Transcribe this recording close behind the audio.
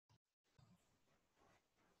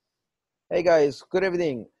Hey guys, good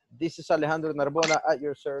evening. This is Alejandro Narbona at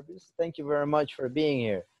your service. Thank you very much for being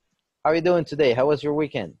here. How are you doing today? How was your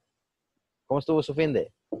weekend? ¿Cómo estuvo su fin de?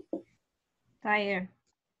 Tired.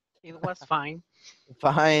 It was fine.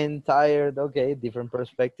 Fine, tired, okay, different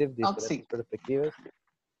perspective, different Toxic. perspectives.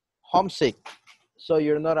 Homesick, so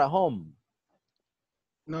you're not at home.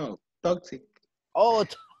 No, toxic. Oh,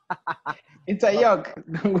 It's a joke.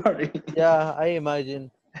 Don't worry. yeah, I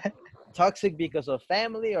imagine. Toxic because of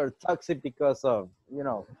family or toxic because of, you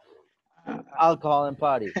know, alcohol and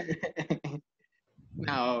party?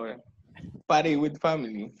 No, party with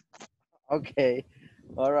family. Okay,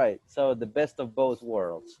 all right. So the best of both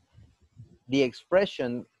worlds. The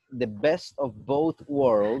expression the best of both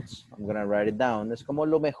worlds, I'm gonna write it down, es como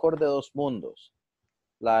lo mejor de dos mundos.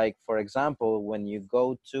 Like, for example, when you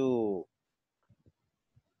go to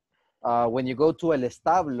el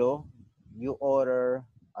establo, you order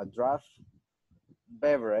a draft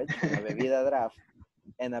beverage, a bebida draft,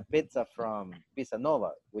 and a pizza from Pizza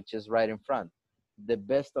Nova, which is right in front. The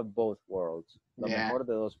best of both worlds. Lo mejor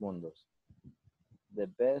de dos mundos. The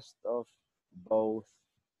best of both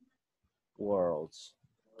worlds.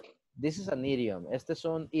 This is an idiom. Estos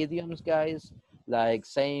son idioms, guys, like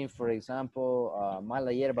saying, for example,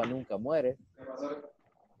 mala hierba nunca muere,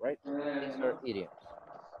 right? These are idioms.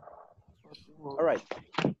 All right.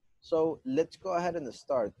 So let's go ahead and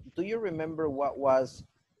start. Do you remember what was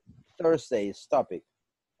Thursday's topic?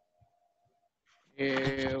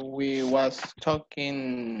 We was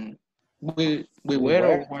talking. We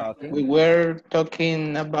talking. were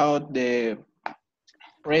talking about the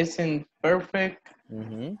present perfect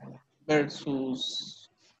versus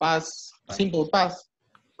past simple past.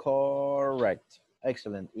 Correct.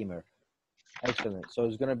 Excellent, Emer. Excellent. So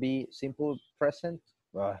it's gonna be simple present,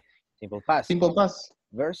 simple past. Simple past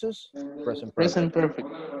versus present perfect. present perfect.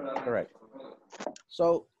 Correct.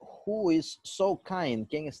 So who is so kind?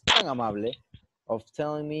 ¿Quién es tan amable of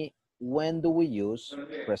telling me when do we use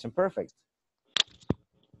present perfect?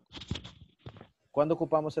 ¿Cuándo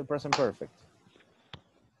ocupamos el present perfect?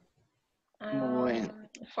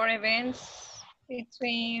 For events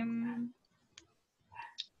between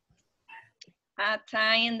a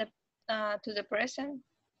time to the present.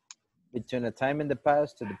 Between a time in the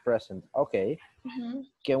past to the present. Okay.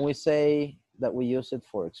 Can we say that we use it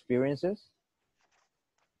for experiences?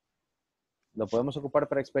 ¿Lo podemos ocupar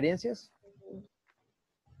para experiencias?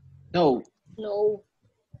 No. No.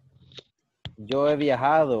 Yo he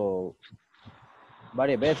viajado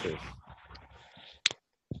varias veces.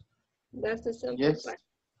 That's the simple Yes. part.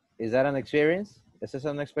 Is that an experience? ¿Esa es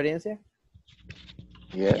una experiencia?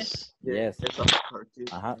 Yes. Yes.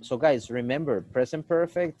 So guys, remember, present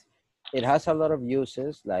perfect, it has a lot of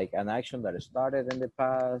uses, like an action that started in the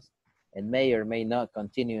past and may or may not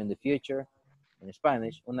continue in the future. In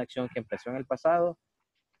Spanish, una acción que empezó en el pasado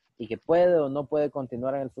y que puede o no puede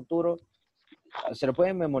continuar en el futuro. Se lo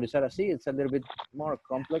pueden memorizar así. It's a little bit more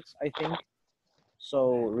complex, I think.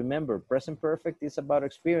 So remember, present perfect is about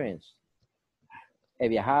experience. He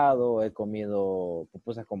viajado, he comido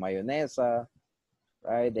pupusas con mayonesa,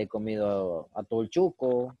 right? He comido atol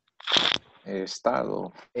chuco. He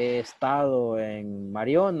estado en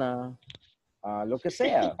Mariona, lo que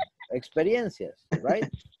sea, experiencias, right?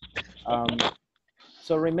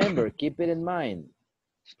 So remember, keep it in mind.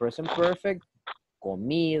 Present perfect,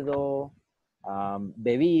 comido,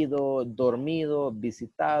 bebido, dormido,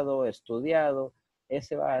 visitado, estudiado.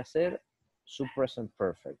 Ese va a ser su present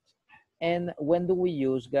perfect. And when do we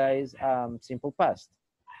use, guys, simple past?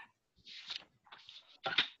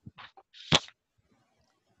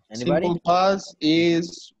 Anybody? Simple past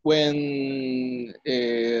is when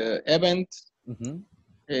event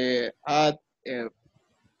at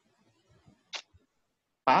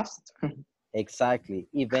past. Exactly.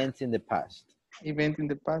 Events in the past. Event in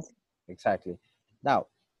the past. Exactly. Now,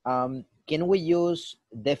 can we use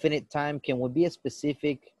definite time? Can we be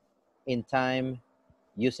specific in time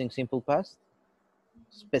using simple past?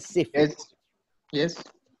 Specific.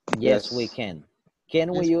 Yes, we can.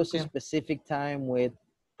 Can we use a specific time with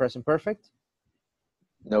present perfect?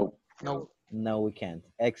 No, we can't.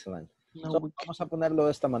 Excellent. So, vamos a ponerlo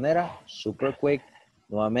de esta manera, super quick,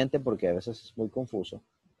 nuevamente porque a veces es muy confuso.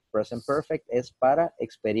 Present perfect es para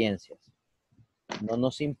experiencias. No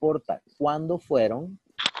nos importa cuándo fueron,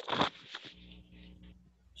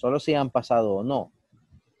 solo si han pasado o no.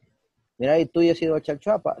 Mira, ¿y tú ya has ido a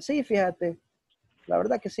Chalchuapa? Sí, fíjate. La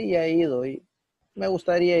verdad que sí, ya he ido y me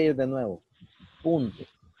gustaría ir de nuevo. Punto.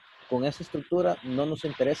 Con esa estructura no nos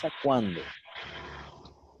interesa cuándo.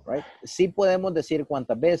 Right? Sí podemos decir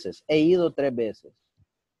cuántas veces. He ido 3 veces.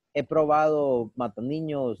 He probado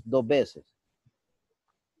mataniños 2 veces.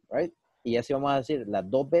 Right? Y así vamos a decir, las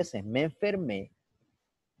 2 veces me enfermé,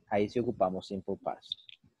 ahí sí ocupamos simple past.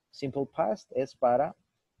 Simple past es para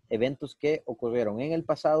eventos que ocurrieron en el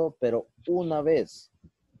pasado, pero una vez,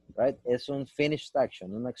 right? Es un finished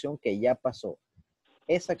action, una acción que ya pasó.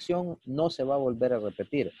 Esa acción no se va a volver a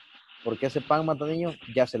repetir, porque ese pan mataniño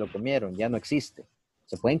ya se lo comieron, ya no existe.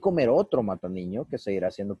 Se pueden comer otro mataniño que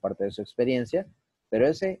seguirá siendo parte de su experiencia, pero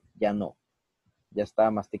ese ya no. Ya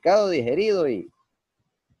está masticado, digerido y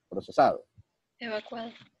procesado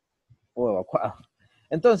Evacuado. o evacuado.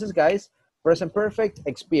 Entonces, guys, present perfect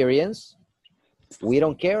experience. We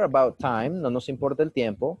don't care about time. No nos importa el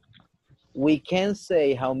tiempo. We can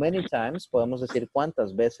say how many times. Podemos decir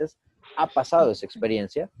cuántas veces ha pasado esa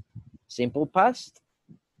experiencia. Simple past.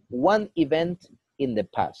 One event in the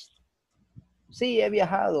past. Sí, he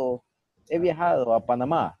viajado a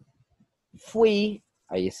Panamá. Fui,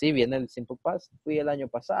 ahí sí viene el simple past. Fui el año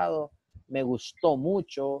pasado. Me gustó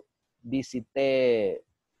mucho. Visité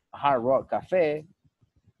Hard Rock Café.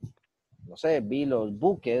 No sé, vi los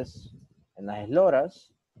buques en las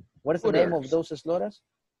esloras. What is the name of those esloras?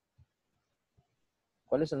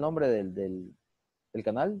 ¿Cuál es el nombre del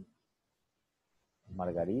canal?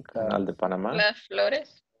 Margarita. Canal de Panamá. Las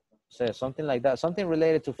flores. So something like that. Something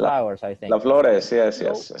related to flowers, I think. La Flores, yes,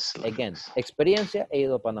 So, yes. again, experiencia, he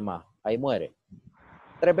ido a Panamá. Ahí muere.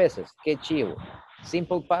 3 veces. Qué chivo.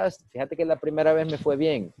 Simple past, fíjate que la primera vez me fue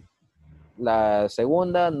bien. La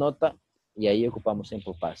segunda, nota, y ahí ocupamos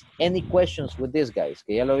simple past. Any questions with this, guys?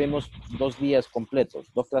 Que ya lo vimos 2 días completos,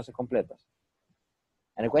 2 clases completas.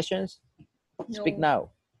 Any questions? No. Speak now.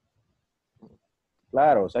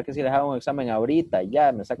 Claro, o sea que si les hago un examen ahorita,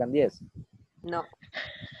 ya me sacan 10. No.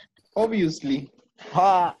 Obviously.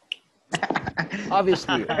 Ah,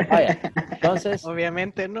 obviously. Vaya. Entonces,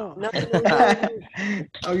 Obviamente no. No.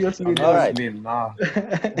 Obviously all right. No.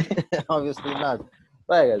 Obviously not.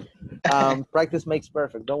 Right, guys. Practice makes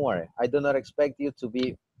perfect. Don't worry. I do not expect you to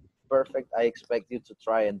be perfect. I expect you to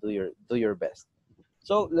try and do your best.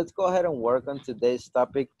 So let's go ahead and work on today's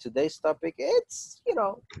topic. Today's topic, it's,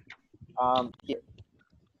 here.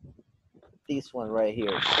 This one right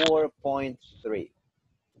here, 4.3.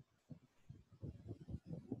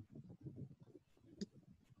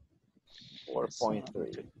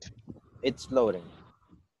 It's loading.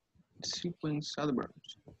 Sequence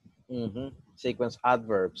adverbs. Sequence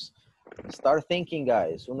adverbs. Start thinking,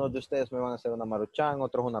 guys. Unos de ustedes me van a hacer una maruchan,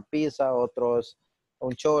 otros una pizza, otros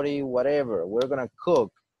un chori, whatever. We're gonna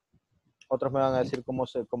cook. Otros me van a decir cómo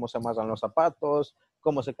se amarran los zapatos,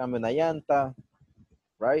 cómo se cambia una llanta,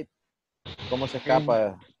 right? Cómo se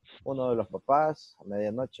escapa uno de los papás a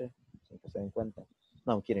medianoche, sin que se den cuenta.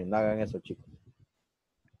 No, I'm kidding, no hagan eso, chicos.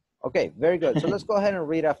 Okay, very good. So let's go ahead and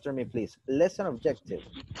read after me, please. Lesson objective.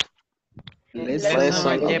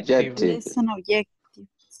 Lesson objective.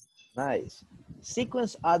 Nice.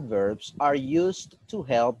 Sequence adverbs are used to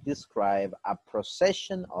help describe a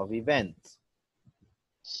procession of events.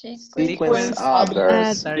 Sequence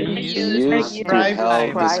adverbs are used to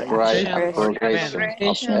help describe a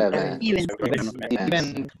progression of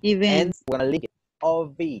events. And we're gonna link it.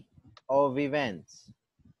 Of events.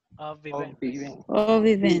 Of events.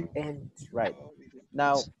 Right.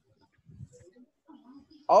 Now,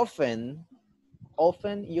 often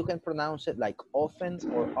you can pronounce it like often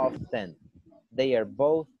or often. They are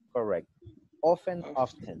both correct. Often.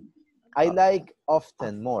 I like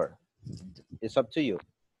often more. It's up to you.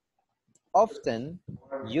 Often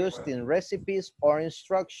used in recipes or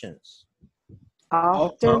instructions.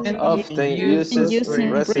 Often used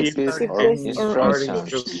in recipes or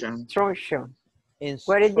instructions.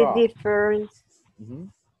 What is the difference?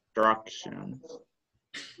 Instructions.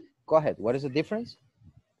 Go ahead. What is the difference?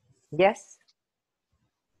 Yes.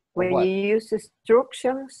 When what? you use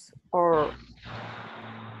instructions or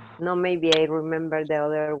no, maybe I remember the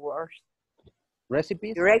other words.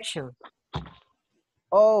 Recipes? Direction.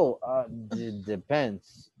 Oh,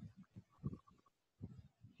 depends.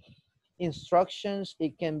 Instructions,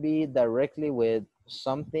 it can be directly with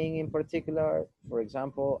something in particular. For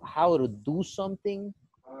example, how to do something,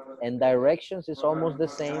 and directions is almost the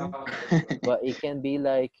same, but it can be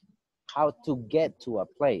like how to get to a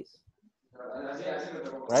place,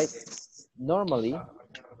 right? Normally,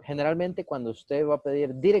 generalmente cuando usted va a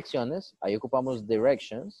pedir direcciones, ahí ocupamos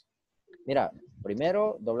directions. Mira,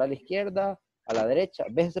 primero dobla a la izquierda, a la derecha,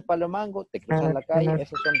 ves ese palo mango, te cruzas la calle,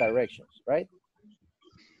 esas son directions, right?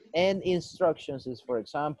 And instructions is, for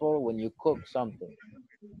example, when you cook something,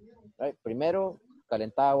 right? Primero,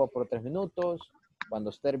 calenta agua por 3 minutos, cuando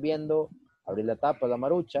esté hirviendo, abrir la tapa de la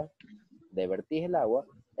marucha, divertís el agua,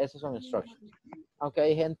 esas son instructions. Aunque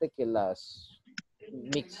hay gente que las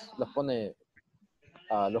pone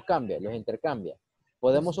los cambia, los intercambia.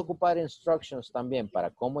 Podemos ocupar instructions también para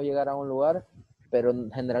cómo llegar a un lugar, pero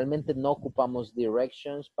generalmente no ocupamos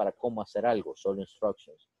directions para cómo hacer algo, solo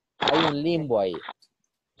instructions. Hay un limbo ahí.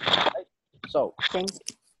 So,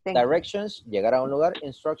 directions, llegar a un lugar,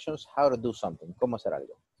 instructions, how to do something, cómo hacer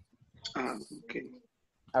algo. Okay.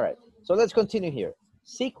 All right, so let's continue here.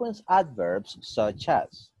 Sequence adverbs such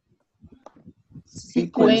as.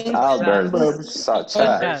 Sequence adverbs such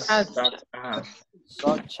as.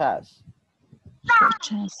 Such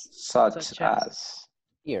as.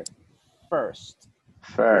 Here, first.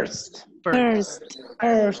 First.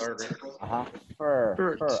 Ajá,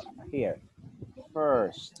 here.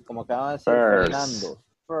 First, como acaba de decir Fernando.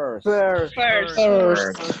 First.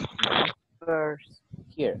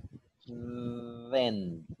 Here.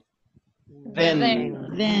 Then.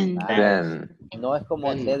 No es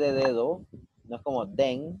como D de dedo, no es como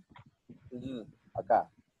then. Acá.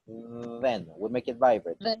 Then. We make it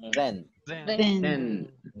vibrate. Then.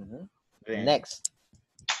 Next.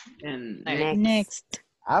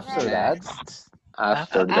 After that.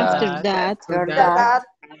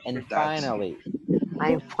 And finally.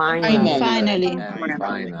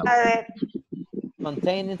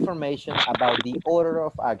 Contain information about the order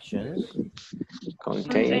of actions.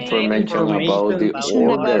 Contain information about the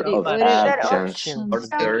order of actions.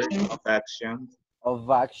 Of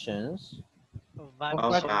actions.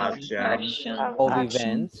 Of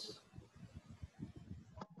events.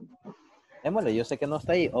 Démosle, yo sé que no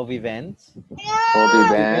está ahí. Of events. Of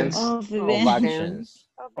actions.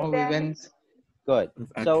 Good.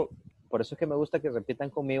 So, por eso es que me gusta que repitan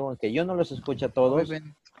conmigo, aunque yo no los escucho a todos,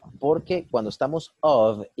 porque cuando estamos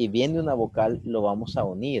of y viene una vocal, lo vamos a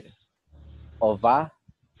unir. Of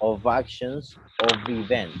actions, of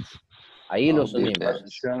events. Ahí los unimos.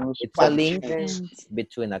 It's a link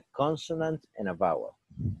between a consonant and a vowel.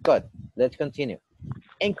 Good. Let's continue.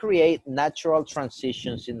 And create natural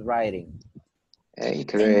transitions in writing. And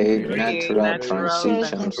create natural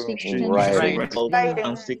transitions in writing.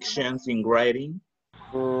 Transitions in writing.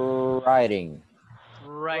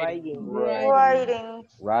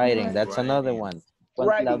 Writing. That's another one.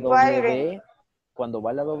 Cuando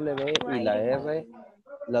va la W y la R,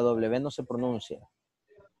 la W no se pronuncia.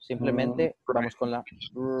 Simplemente vamos con la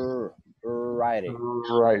writing.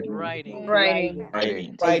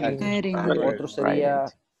 Otro sería,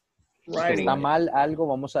 si está mal algo,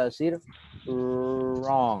 vamos a decir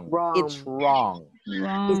wrong. It's wrong.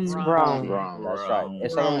 That's right.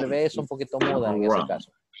 Esa W es un poquito muda en ese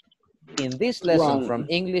caso. In this lesson from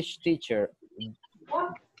English teacher.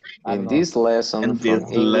 In this lesson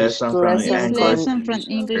from English Jose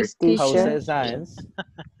Sáenz.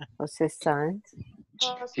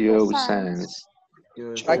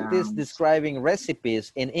 Practice describing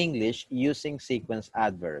recipes in English using sequence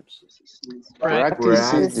adverbs.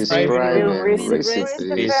 Practice describing recipes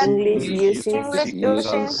using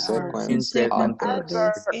sequence adverbs.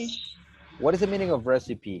 What is the meaning of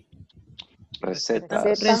recipe?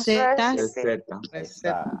 Recetas.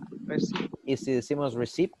 Y si decimos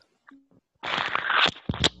receipt.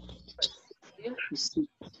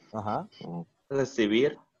 Ajá.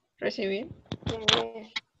 Recibir.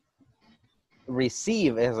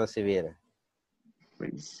 Receive es recibir.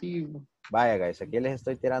 Vaya, guys, aquí les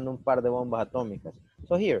estoy tirando un par de bombas atómicas.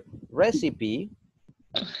 So here, recipe.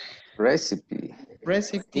 This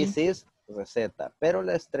is receta. Pero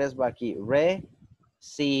la estrés va aquí.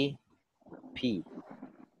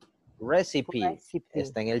 Recipe.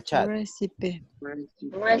 Está en el chat.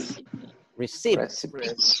 Receipt,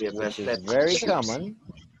 which is very common,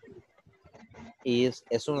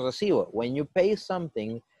 es un recibo. When you pay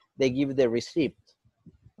something, they give the receipt.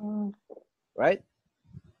 Right?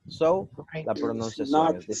 So, la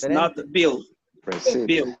pronunciación es diferente. Not bill.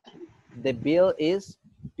 Bill. The bill is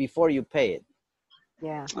before you pay it.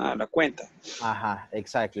 Yeah. La cuenta. Ajá,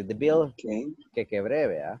 exactly. The bill que quebré,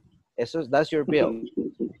 ¿verdad? That's your bill.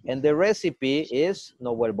 And the recipe is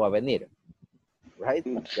no vuelvo a venir. Right?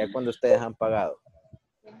 Ya cuando ustedes han pagado.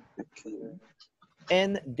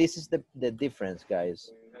 And this is the difference,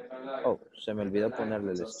 guys. Oh, se me olvidó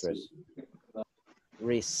ponerle el stress.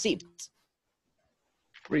 Receipt.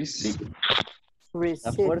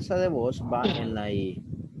 La fuerza de voz va en la I.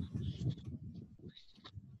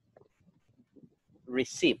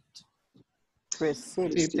 Receipt.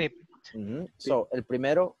 So, el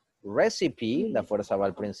primero, recipe, la fuerza va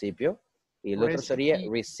al principio. Y el otro sería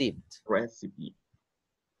receipt. Recipe.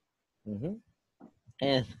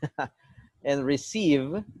 And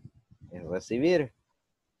receive es recibir.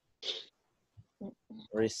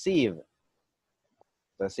 Receive.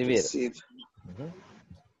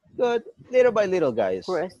 Good. Little by little, guys.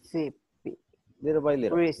 Recipe. Little by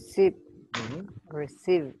little. Receive. Mhm.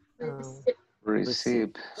 Receive. Receive.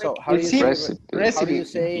 So how do you say Recipe. how do you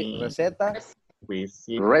say receta?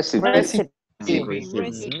 Receive. Recipe. Recipe.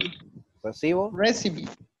 Receive. Recibo. Recipe.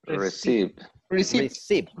 Receive.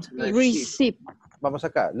 Receipt. Receipt. Vamos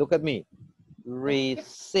acá. Look at me.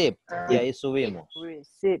 Receipt. Y ahí subimos.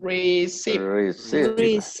 Receive. Receive. Receive.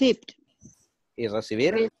 Receipt. Y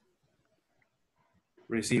recibir.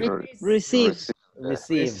 Receive. Receive.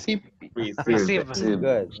 Receive. Receive.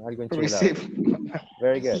 Good. Algo enchilado. Receive.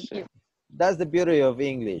 Very good. That's the beauty of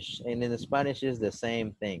English. And in Spanish is the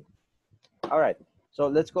same thing. All right. So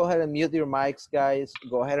let's go ahead and mute your mics, guys.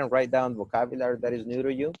 Go ahead and write down vocabulary that is new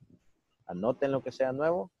to you. Anoten lo que sea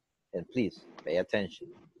nuevo. And please pay attention.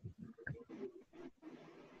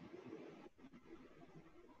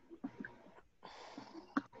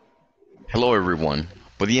 Hello everyone.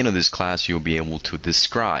 By the end of this class, you'll be able to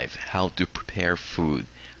describe how to prepare food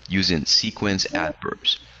using sequence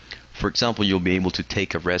adverbs. For example, you'll be able to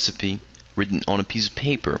take a recipe written on a piece of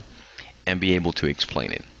paper and be able to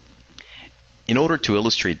explain it. In order to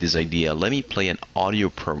illustrate this idea, let me play an audio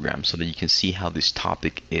program so that you can see how this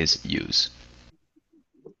topic is used.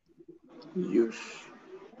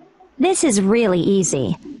 This is really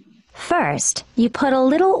easy. First, you put a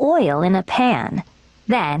little oil in a pan.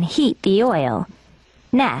 Then heat the oil.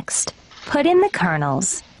 Next, put in the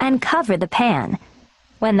kernels and cover the pan.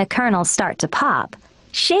 When the kernels start to pop,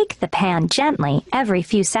 shake the pan gently every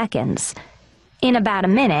few seconds. In about a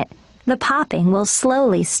minute, the popping will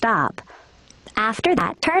slowly stop. After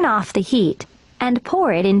that, turn off the heat and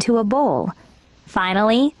pour it into a bowl.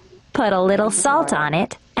 Finally, put a little salt on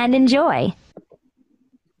it and enjoy.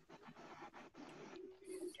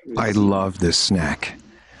 I love this snack.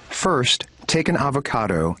 First, take an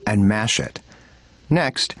avocado and mash it.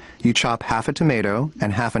 Next, you chop half a tomato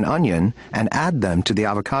and half an onion and add them to the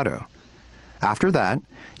avocado. After that,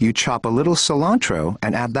 you chop a little cilantro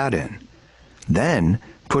and add that in. Then,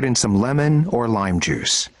 put in some lemon or lime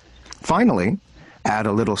juice. Finally, add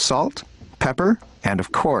a little salt, pepper, and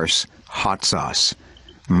of course, hot sauce.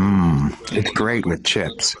 It's great with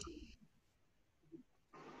chips.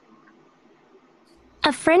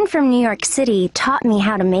 A friend from New York City taught me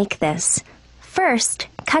how to make this. First,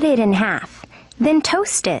 cut it in half, then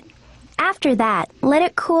toast it. After that, let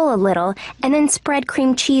it cool a little and then spread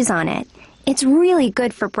cream cheese on it. It's really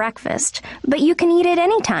good for breakfast, but you can eat it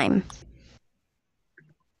anytime.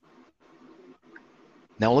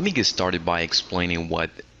 Now let me get started by explaining what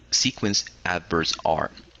sequence adverbs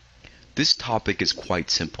are. This topic is quite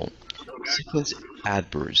simple. Sequence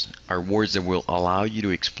adverbs are words that will allow you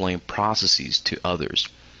to explain processes to others.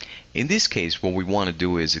 In this case, what we want to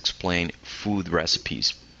do is explain food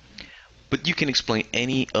recipes. But you can explain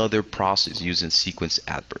any other process using sequence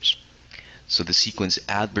adverbs. So the sequence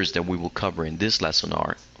adverbs that we will cover in this lesson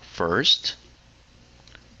are first,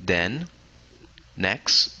 then,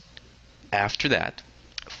 next, after that,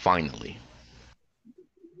 finally.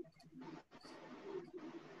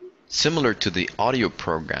 Similar to the audio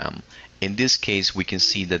program, in this case we can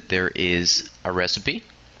see that there is a recipe.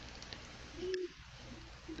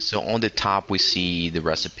 So on the top we see the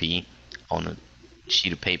recipe on a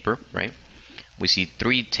sheet of paper, right? We see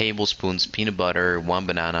 3 tablespoons peanut butter, 1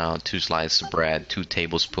 banana, 2 slices of bread, 2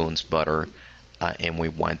 tablespoons butter, and we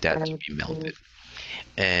want that to be melted.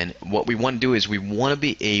 And what we want to do is we want to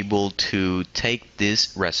be able to take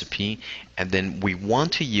this recipe and then we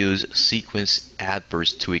want to use sequence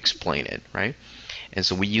adverbs to explain it, right? And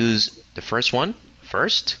so we use the first one,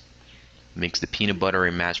 first, mix the peanut butter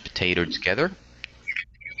and mashed potato together.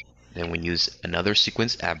 Then we use another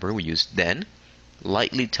sequence adverb, we use then,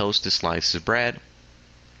 lightly toast the slices of bread.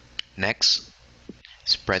 Next,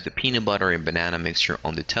 spread the peanut butter and banana mixture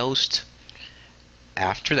on the toast.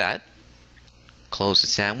 After that, close the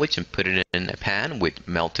sandwich and put it in a pan with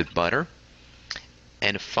melted butter.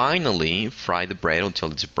 And finally, fry the bread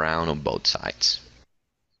until it's brown on both sides.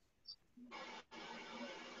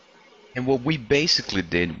 And what we basically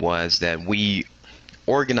did was that we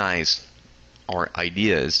organized our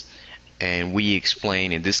ideas and we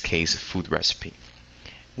explain, in this case, a food recipe.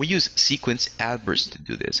 We use sequence adverbs to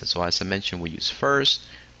do this. And so as I mentioned, we use first,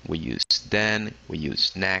 we use then, we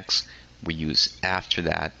use next, we use after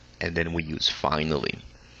that, and then we use finally.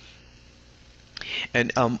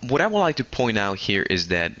 And what I would like to point out here is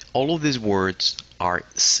that all of these words are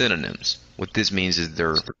synonyms. What this means is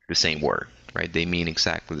they're the same word, right? They mean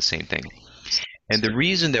exactly the same thing. And the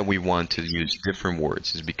reason that we want to use different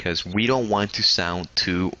words is because we don't want to sound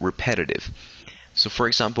too repetitive. So for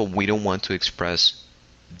example, we don't want to express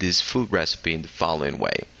this food recipe in the following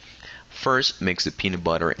way. First, mix the peanut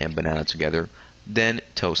butter and banana together. then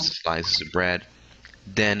toast the slices of bread,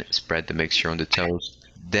 then spread the mixture on the toast,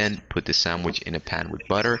 then put the sandwich in a pan with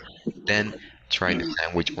butter, then try the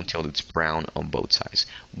sandwich until it's brown on both sides.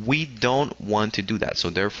 We don't want to do that, so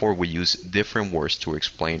therefore we use different words to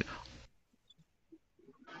explain.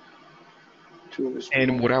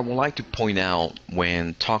 And what I would like to point out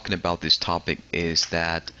when talking about this topic is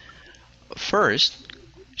that first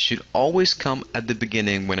should always come at the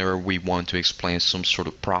beginning whenever we want to explain some sort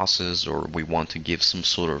of process or we want to give some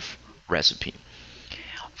sort of recipe.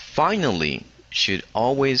 Finally should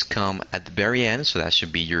always come at the very end, so that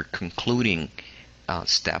should be your concluding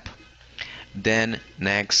step. Then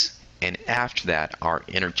next and after that are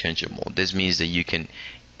interchangeable. This means that you can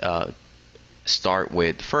start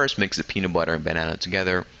with first mix the peanut butter and banana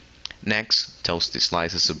together, next toast the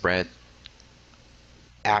slices of bread,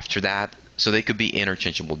 after that, so they could be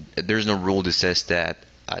interchangeable. There's no rule that says that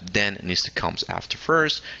then needs to come after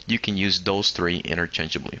first. You can use those three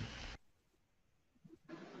interchangeably.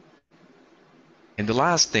 And the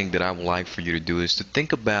last thing that I would like for you to do is to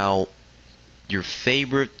think about your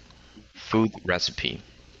favorite food recipe.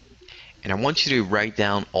 And I want you to write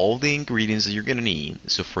down all the ingredients that you're going to need.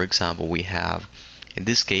 So for example, we have, in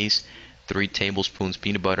this case, 3 tablespoons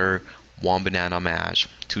peanut butter, 1 banana mash,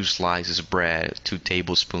 2 slices of bread, 2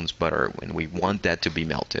 tablespoons butter, and we want that to be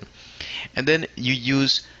melted. And then you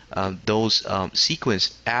use those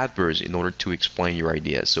sequence adverbs in order to explain your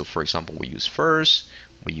idea. So for example, we use first,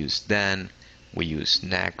 we use then, we use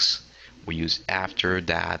next, we use after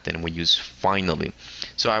that, and we use finally.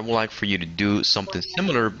 So I would like for you to do something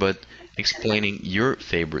similar, but explaining your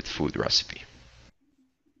favorite food recipe.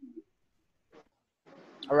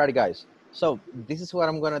 Alrighty, guys. So this is what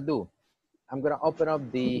I'm gonna do. I'm gonna open up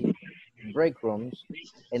the break rooms,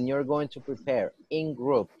 and you're going to prepare in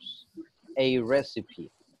groups a recipe.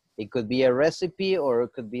 It could be a recipe or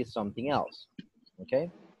it could be something else. Okay.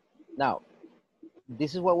 Now,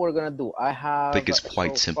 this is what we're gonna do. I have. I think it's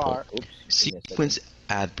quite simple. Sequence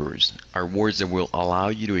adverbs are words that will allow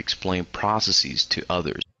you to explain processes to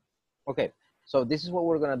others. Okay, so this is what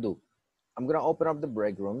we're gonna do. I'm gonna open up the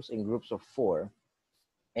break rooms in groups of 4,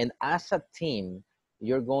 and as a team,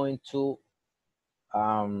 you're going to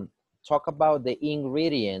talk about the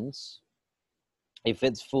ingredients, if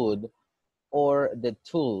it's food, or the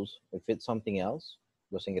tools, if it's something else,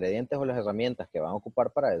 los ingredientes o las herramientas que van a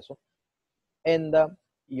ocupar para eso, and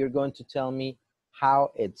you're going to tell me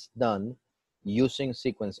how it's done using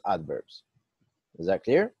sequence adverbs. Is that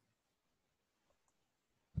clear?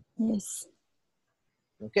 Yes.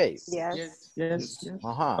 Okay. Yes. Yes.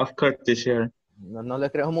 Uh-huh. Of course, teacher. No le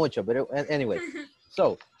creo mucho, but anyway.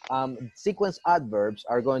 So, sequence adverbs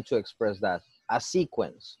are going to express that. A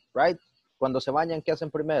sequence, right? Cuando se bañan, ¿qué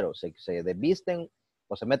hacen primero? ¿Se desvisten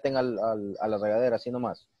o se meten a la regadera así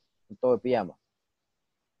nomás? En todo de pijama.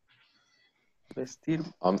 Vestir.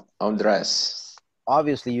 Undress.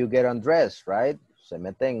 Obviously, you get undressed, right? Se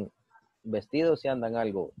meten vestidos y andan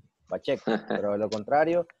algo pacheco. Pero de lo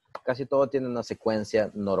contrario, casi todo tiene una secuencia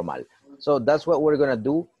normal. So that's what we're going to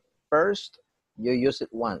do. First, you use it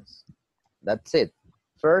once. That's it.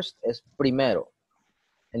 First is primero.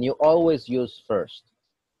 And you always use first.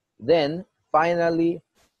 Then, finally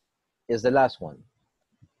is the last one.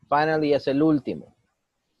 Finally es el último.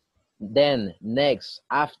 Then, next,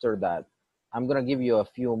 after that, I'm going to give you a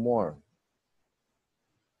few more.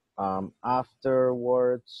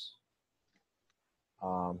 Afterwards,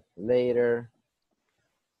 later,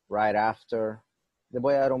 right after. Le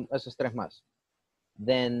voy a dar esos 3 más.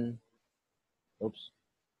 Then, oops.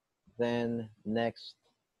 Then, next,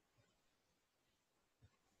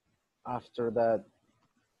 after that.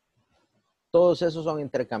 Todos esos son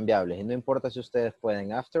intercambiables y no importa si ustedes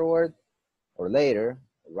pueden afterward or later,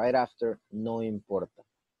 right after, no importa.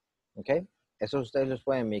 ¿Ok? Esos ustedes los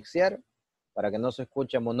pueden mixear para que no se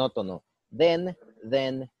escuche monótono. Then.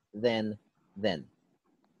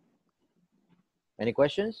 Any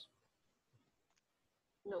questions?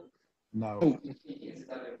 No. No.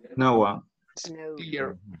 No one. No.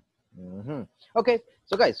 Clear. Okay,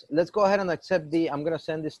 so guys, let's go ahead and accept the, I'm going to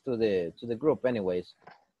send this to the group anyways,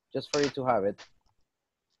 just for you to have it.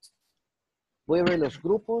 Voy a ver los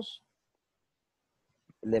grupos.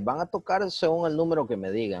 Les van a tocar según el número que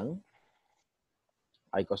me digan.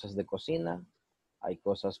 Hay cosas de cocina. Hay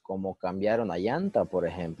cosas como cambiar una llanta, por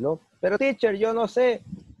ejemplo. Pero, teacher, yo no sé.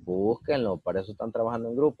 Búsquenlo. Para eso están trabajando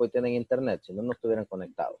en grupo y tienen internet. Si no, no estuvieran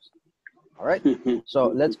conectados. All right?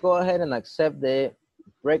 So, let's go ahead and accept the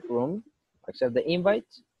break room. Accept the invite.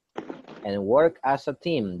 And work as a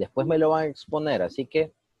team. Después me lo van a exponer. Así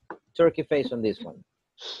que, turkey face on this one.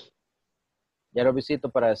 Ya lo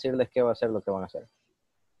visito para decirles qué va a ser lo que van a hacer.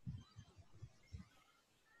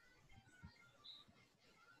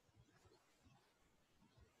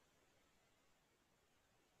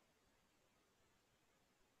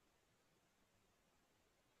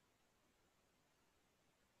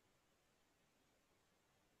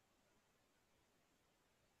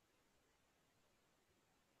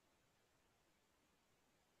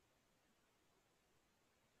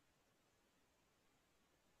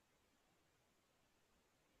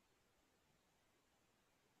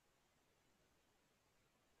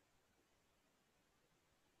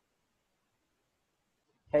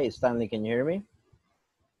 Hey, Stanley, can you hear me?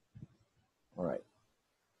 All right.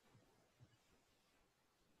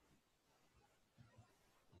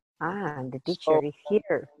 The teacher is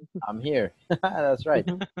here. I'm here. That's right.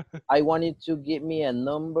 I want you to give me a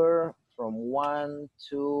number from 1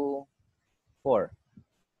 to 4.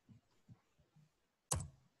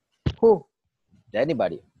 Who?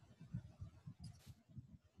 Anybody?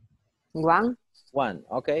 1. 1.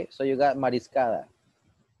 Okay, so you got mariscada.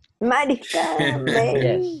 Mariscada,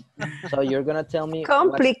 baby. Yes. So you're gonna tell me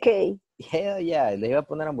Complicate. Hell yeah, le iba a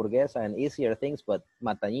poner hamburguesa and easier things, but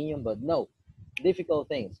matañillo, but no, difficult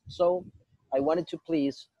things. So I wanted to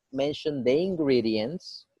please mention the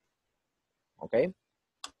ingredients, okay?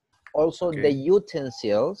 Also the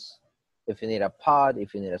utensils, if you need a pot,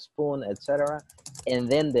 if you need a spoon, etc. And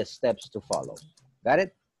then the steps to follow. Got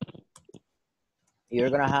it?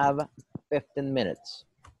 You're gonna have 15 minutes,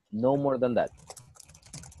 no more than that.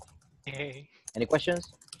 Okay. Any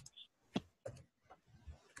questions?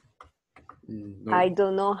 No. I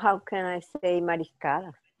don't know how can I say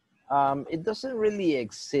mariscada. It doesn't really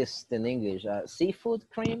exist in English. Seafood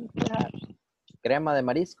cream, perhaps? Crema de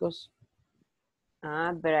mariscos?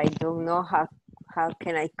 But I don't know how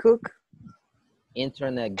can I cook.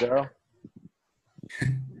 Internet girl.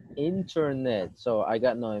 Internet. So I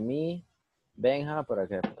got Noemí, Benja, para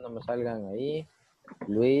que no me salgan ahí,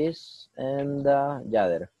 Luis, and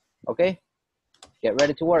Yader. Okay? Get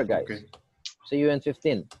ready to work, guys. Okay. See you in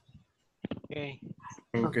 15. Okay.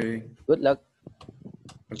 Okay. Good luck.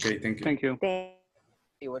 Okay, thank you. Thank you. Hey,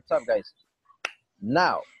 what's up, guys?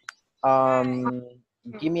 Now,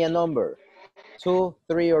 give me a number. 2,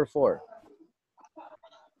 3, or 4.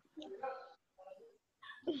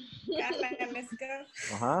 Let's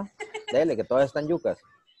go. Dele, que todas están yucas.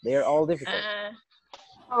 They are all difficult.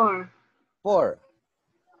 4. 4.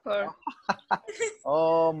 4.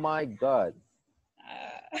 Oh my God.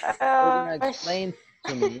 You're gonna explain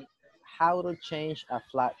to me how to change a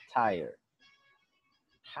flat tire.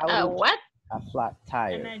 How to What? a flat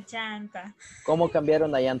tire. Una llanta. ¿Cómo cambiar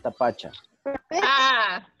una llanta pacha?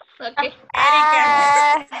 Okay.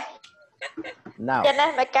 Now,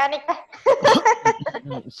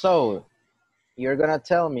 so you're gonna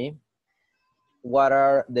tell me what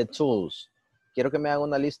are the tools. Quiero que me hagan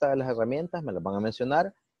una lista de las herramientas, me las van a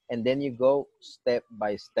mencionar, and then you go step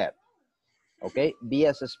by step. Okay, be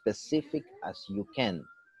as specific as you can.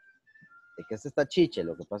 De que este está chiche,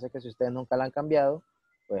 lo que pasa es que si ustedes nunca la han cambiado,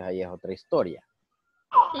 pues ahí es otra historia.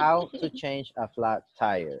 How to change a flat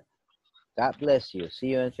tire. God bless you. See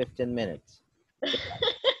you in 15 minutes.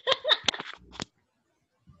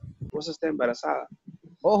 Vos está embarazada.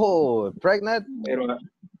 Oh, pregnant? Pero,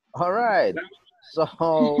 All right.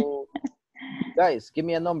 So, guys, give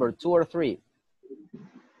me a number, 2 or 3.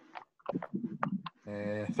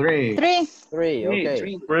 3. 3,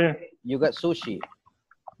 okay. 3. You got sushi.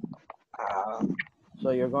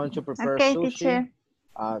 So you're going to prepare Okay, sushi. teacher.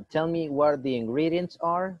 Tell me what the ingredients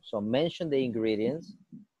are. So mention the ingredients,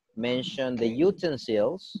 mention the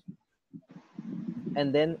utensils,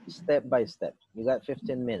 and then step by step. You got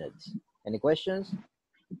 15 minutes. Any questions?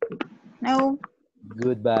 No.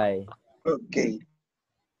 Goodbye. Okay.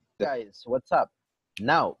 Guys, what's up?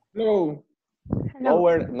 Now, No. No,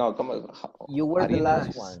 ¿cómo? you were the Harinas.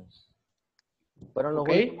 last ones. Fueron los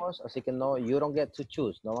Okay. últimos, así que no, you don't get to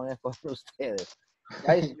choose. No van a escoger ustedes.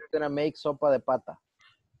 Guys, you're gonna make sopa de pata.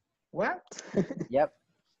 What? Yep.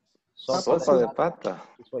 Sopa de pata.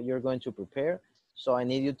 Is what you're going to prepare. So I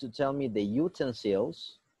need you to tell me the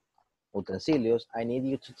utensils. I need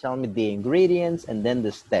you to tell me the ingredients and then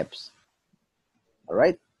the steps. All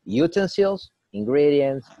right? Utensils,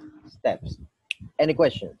 ingredients, steps. Any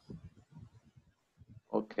questions?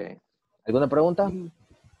 Okay. ¿Alguna pregunta?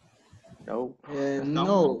 No.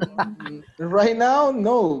 No. Right now,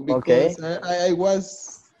 no, Okay. because I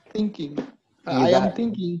was thinking. You I got- am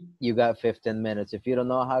thinking. You got 15 minutes. If you don't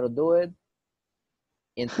know how to do it,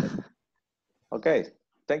 instant. Okay.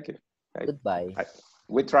 Thank you. Goodbye.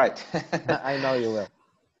 We tried. I know you will.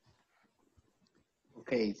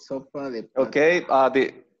 Okay, sopa de pata. Okay.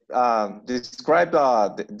 Describe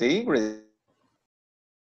the ingredients.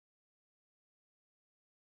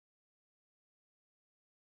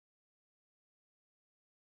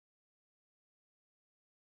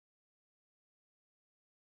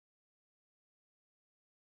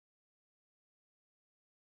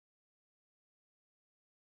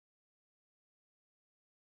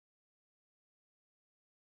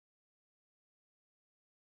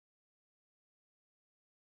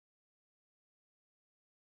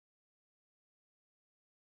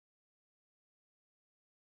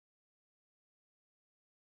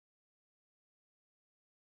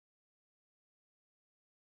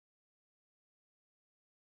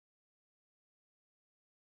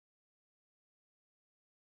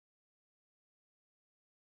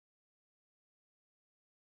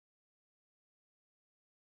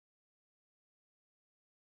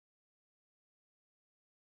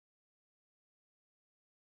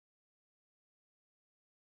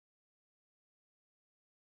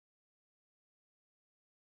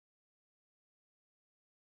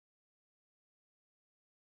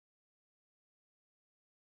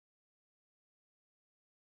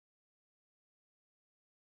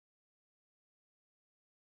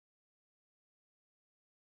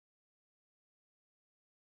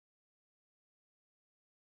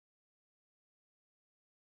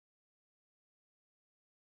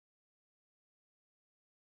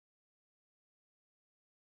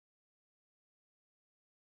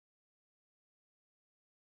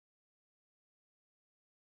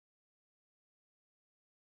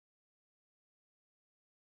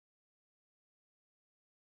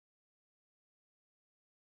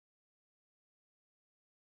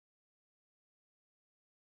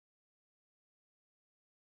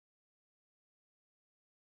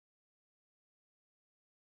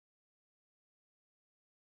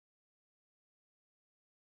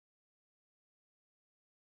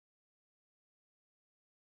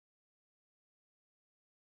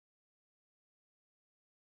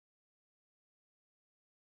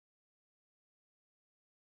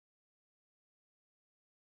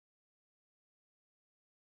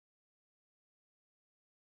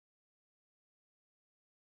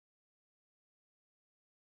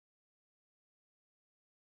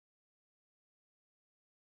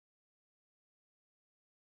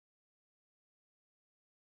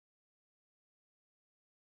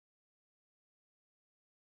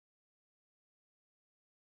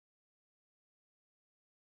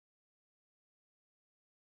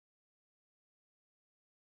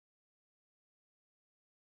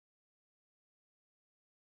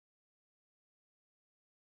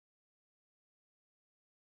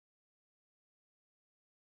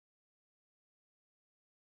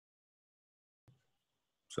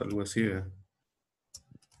 Algo así, ¿eh?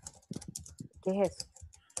 ¿Qué es eso?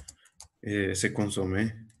 Ese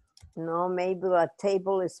consomé. No, maybe a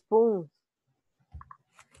tablespoon.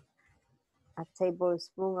 A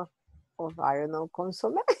tablespoon of I don't know,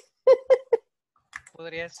 consomme.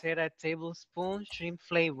 Podría ser a tablespoon shrimp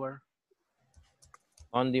flavor.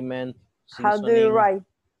 Condiment, How do you seasoning, write?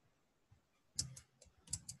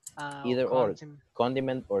 either or,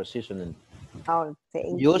 condiment or seasoning. Oh,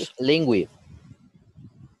 thank you. Use lingui.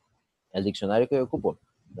 El diccionario que yo ocupo,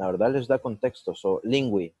 la verdad les da contexto. So,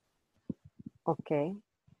 lingui. Okay.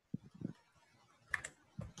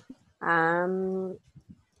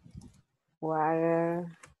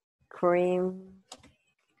 Water, cream.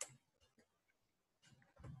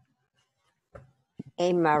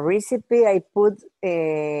 In my recipe, I put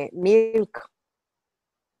milk,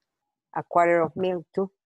 a quarter of milk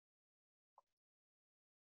too.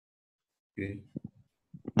 Okay.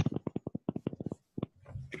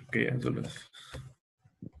 Okay, entonces.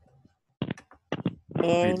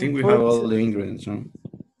 I think we have all the ingredients, huh?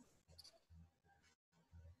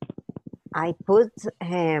 I put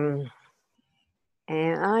and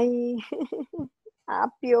I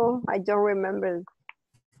apio. I don't remember.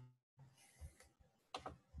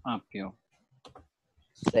 Apio.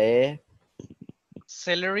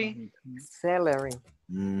 Celery. Celery.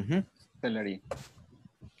 Celery.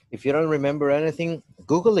 If you don't remember anything,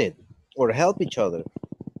 Google it or help each other.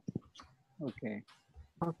 Okay.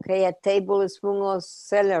 Okay, a tablespoon of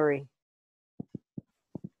celery.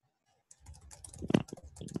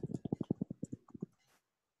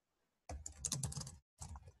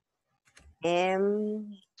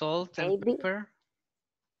 Salt and pepper.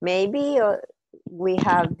 Maybe we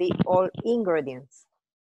have the all ingredients.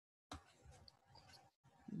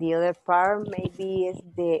 The other part maybe is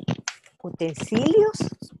the utensilios.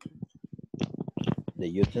 The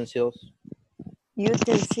utensils.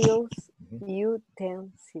 Utensils.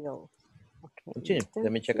 Utensils. Okay. Continue.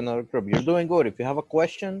 Let me check another group. You're doing good. If you have a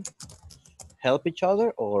question, help each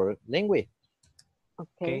other or lingui.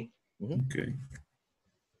 Okay. Okay.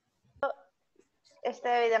 Esté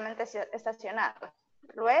debidamente estacionado.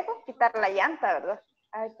 Luego, quitar la llanta, ¿verdad?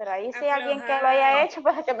 Ay, pero ahí sí alguien que lo haya hecho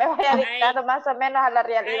para que me vaya dictando más o menos a la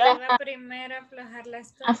realidad. Ahí va primero aflojar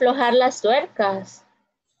las tuercas. Aflojar las tuercas.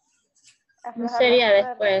 No sería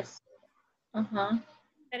después. Ajá.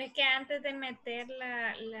 Pero es que antes de meter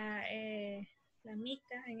la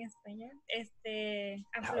mica en español,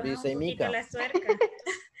 aflojar un poquito mica? las tuercas.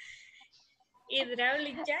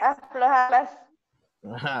 Hydraulic jack. Aflojarlas.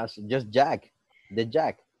 So just jack. The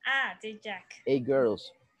jack. Ah, the jack. Hey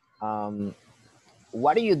girls,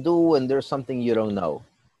 what do you do when there's something you don't know?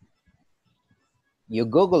 You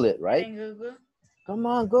Google it, right? En Google. Come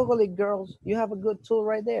on, Google it, girls. You have a good tool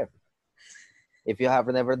right there. If you have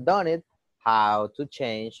never done it, how to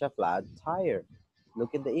change a flat tire.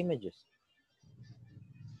 Look at the images.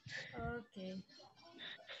 Okay.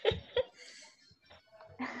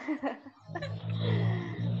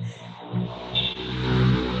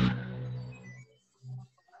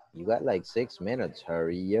 You got like 6 minutes.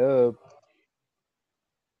 Hurry up.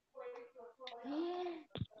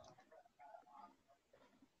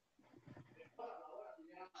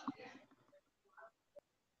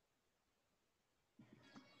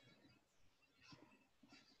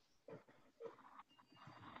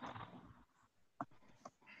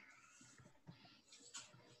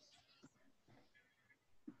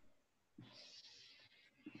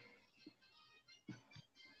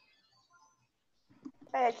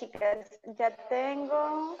 Chicas, ya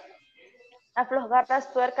tengo aflojar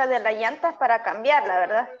las tuercas de la llanta para cambiarla,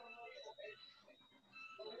 ¿verdad?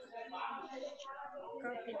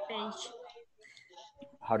 Copy page.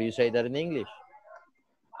 How do you say that in English?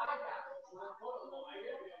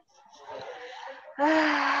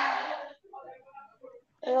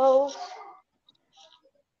 Los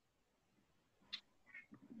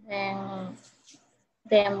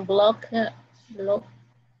Then block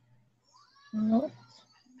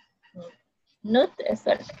nut es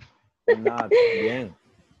Not bien.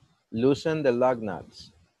 Loosen the lug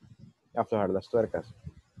nuts. Aflojar las tuercas.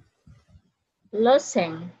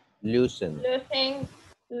 loosen. Loosen. Loosen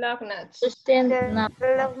lug nuts. Loosen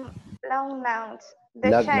long nouns. The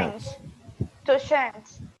Lug change. nuts. To change.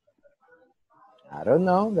 I don't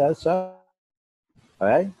know. That's all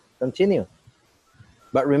right. Continue.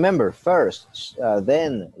 But remember, first,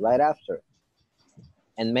 then, right after.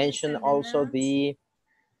 And mention also the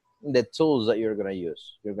tools that you're going to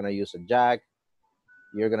use. You're going to use a jack.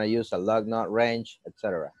 You're going to use a lug nut wrench,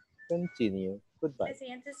 etc. Continue. Goodbye. El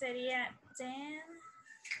siguiente sería then.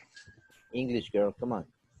 English girl, come on.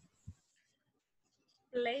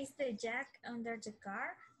 Place the jack under the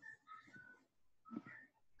car.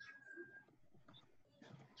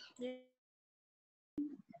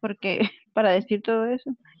 Porque para decir todo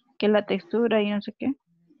eso, que la textura y no sé qué.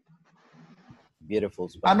 Beautiful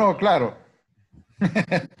Spanish. Ah, no, claro.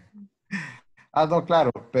 Ah, no,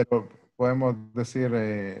 claro, pero podemos decir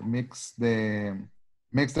mix the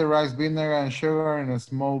rice vinegar and sugar in a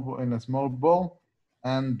small bowl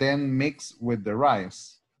and then mix with the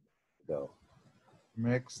rice. Go.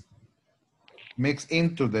 Mix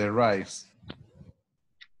into the rice.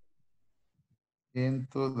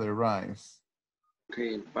 Into the rice. Ok,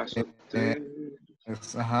 el paso 3.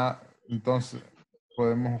 Ajá, entonces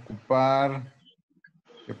podemos ocupar,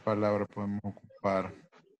 ¿qué palabra podemos ocupar?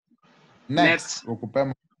 Next,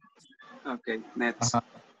 ocupemos. Ok, next. Ajá,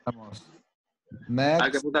 vamos. Next.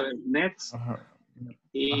 Hay que apuntar next. Ajá.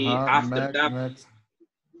 Y Ajá, after that. next.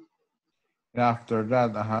 After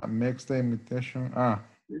that, ajá, mix the imitation.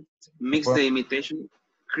 Mix the imitation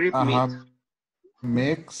crab Ajá,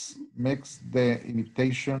 meat. mix the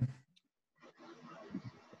imitation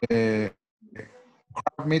crab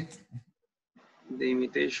meat. The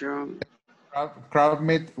imitation. Crab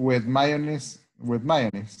meat with mayonnaise. No,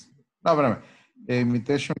 espérame.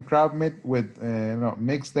 Imitation crab meat with, no,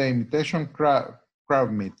 mix the imitation crab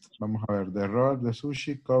meat. Vamos a ver, the roll, the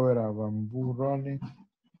sushi, cover a bamboo rolling.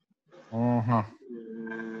 Ajá.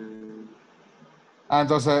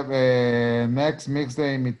 Entonces, next, mix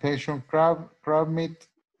the imitation crab meat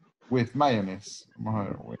with mayonnaise. Vamos a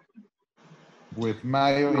ver, with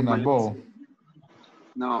mayo in a bowl.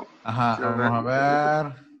 No. Ajá, vamos a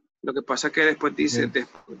ver. Lo que pasa es que después dice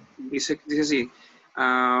así,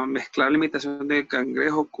 mezclar la imitación de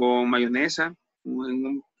cangrejo con mayonesa en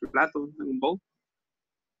un plato, en un bowl.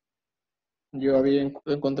 Yo había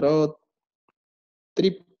encontrado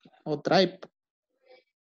trip o tripe.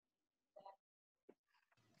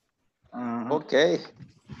 Okay.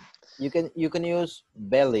 You can use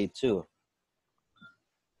belly too.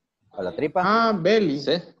 ¿A la tripa? Ah, belly.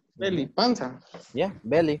 Sí. Belly, panza. Yeah,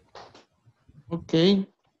 belly. Okay.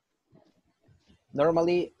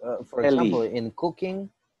 Normally, for Belly. example, in cooking,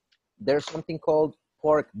 there's something called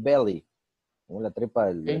pork belly. La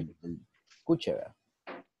tripa del cuche.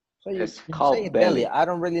 So you It's say called it belly. belly. I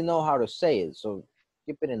don't really know how to say it, so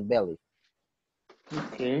keep it in belly.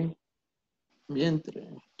 Okay.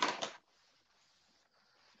 Vientre.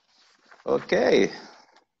 Okay.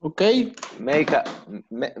 Okay. Make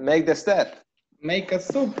the step. Make a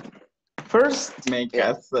soup. First, Make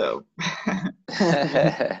a soup.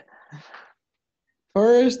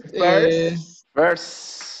 First.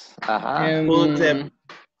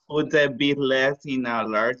 Put the beef less in a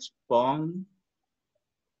large pan.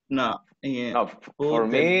 No. For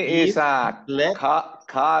me, it's cut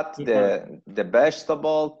the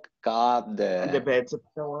vegetable, cut the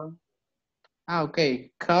vegetable.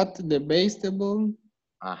 Okay. Cut the vegetable.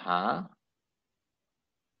 Ajá.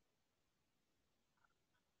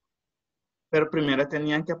 Pero primero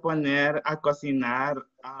tenían que poner a cocinar,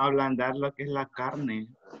 a ablandar lo que es la carne.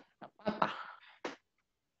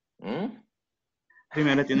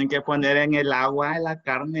 Primero tienen que poner en el agua la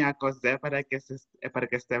carne a cocer para que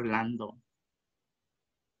esté blando.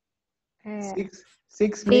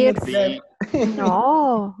 6 minutes Feels, left.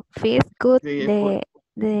 no, feels good Sí,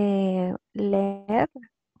 de leer.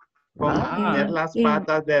 Poner las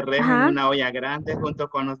patas de res en una olla grande junto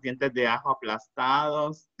con los dientes de ajo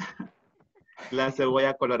aplastados, la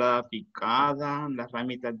cebolla colorada picada, las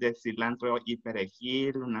ramitas de cilantro y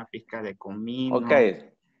perejil, una pizca de comino.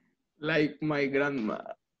 Okay. Like my grandma.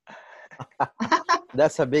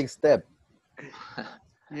 That's a big step.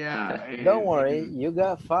 Yeah. Don't worry, you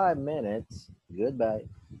got 5 minutes. Goodbye.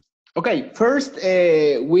 Okay, first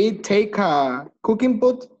we take a cooking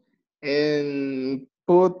pot and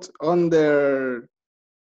put under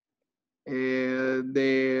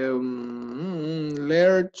the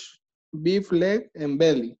large beef leg and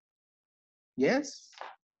belly. Yes?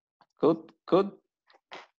 Could?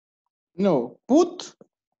 No, put.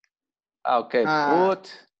 Okay,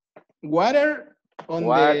 put water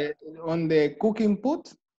on the cooking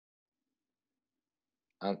pot.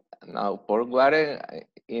 Now pour water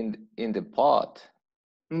in the pot.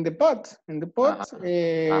 In the pot,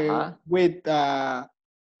 with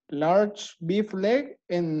large beef leg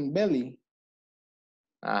and belly.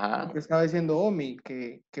 Ajá. Que estaba diciendo Omi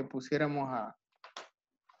que pusiéramos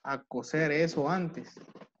a cocer eso antes.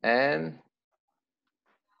 And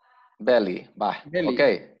belly. Belly.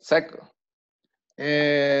 Okay, second.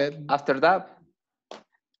 After that,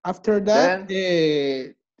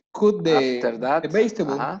 cook the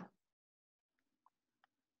vegetable.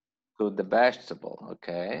 Cook the vegetable,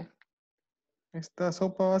 okay. Esta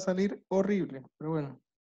sopa va a salir horrible, pero bueno.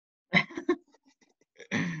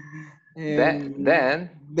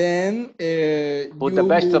 Then you put the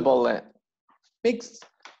vegetable in. mix.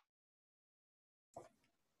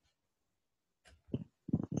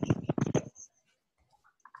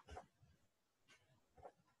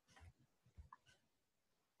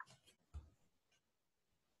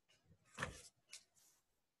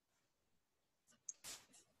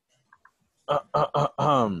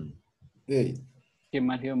 ¿Qué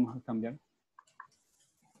más íbamos a cambiar?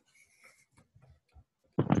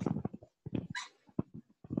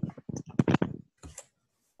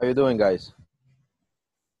 How you doing, guys?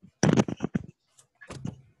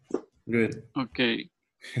 Good. Okay.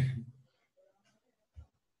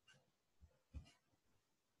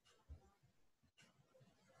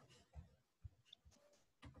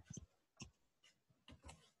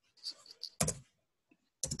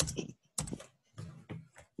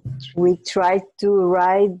 We try to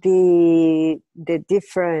write the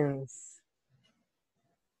different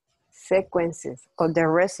sequences of the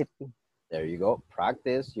recipe. There you go.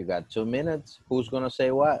 Practice. You got 2 minutes. Who's going to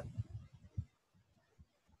say what?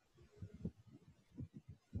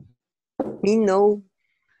 Me, no.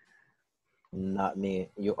 Not me.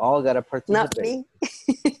 You all got to participate.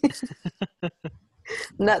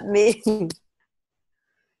 Not me. Not me.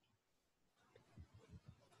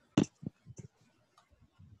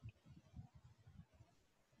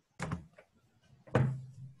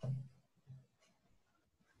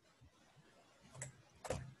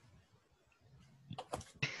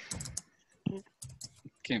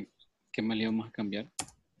 ¿Qué más le íbamos a cambiar?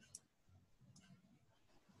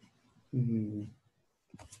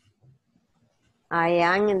 I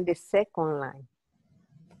am in the second line.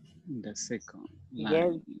 The second line.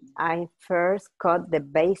 Yes, I first cut the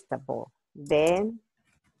vegetable, then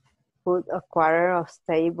put a quarter of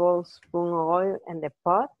tablespoon oil in the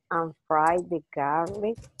pot and fry the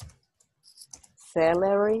garlic,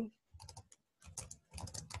 celery,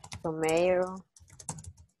 tomato,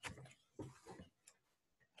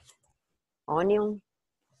 onion.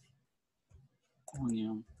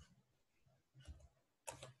 Onion.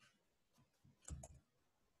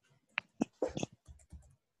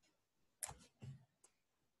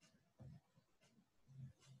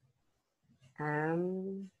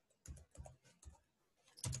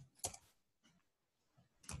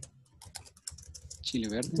 Chile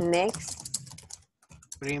verde. Next,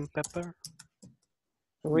 Green pepper.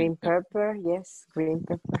 green pepper, yes, green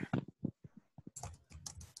pepper.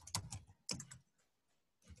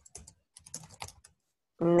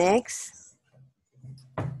 Next,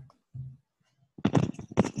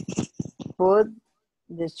 put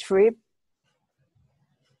the shrimp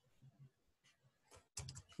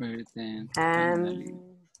and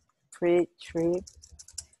fried shrimp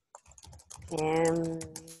and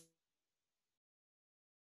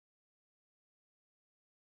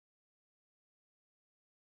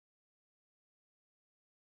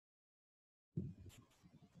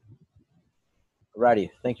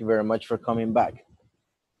Righty. Thank you very much for coming back.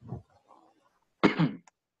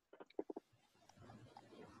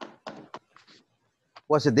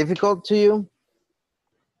 Was it difficult to you?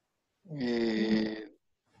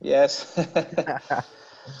 Yes.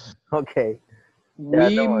 Okay.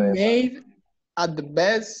 We made at the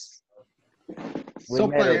best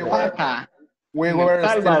sopa de pata. We were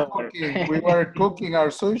still cooking. We were cooking our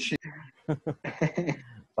sushi.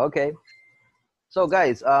 Okay. So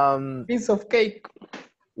guys, piece of cake.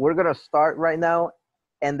 We're gonna start right now,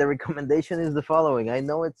 and the recommendation is the following. I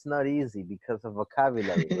know it's not easy because of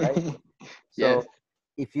vocabulary, right? So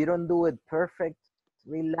if you don't do it perfect,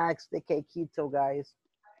 relax the cakeito, guys.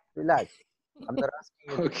 Relax. I'm not asking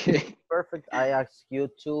you to be perfect. I ask you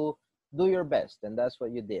to do your best, and that's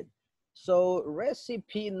what you did. So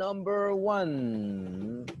recipe number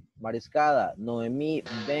 1, Mariscada, Noemí,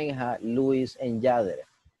 Benja, Luis, and Yader.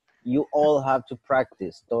 You all have to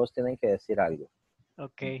practice. Todos tienen que decir algo.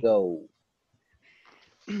 Okay. Go.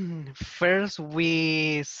 First,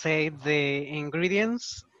 we say the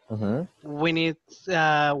ingredients. We need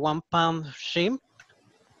 1 pound shrimp.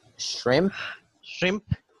 Shrimp? Shrimp.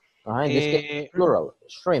 In this case, plural.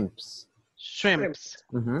 Shrimps. Shrimps.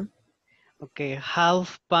 Okay,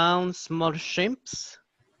 ½ pound small shrimps.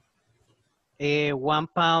 1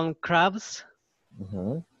 pound crabs.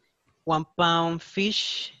 1 pound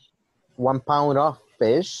fish. 1 pound of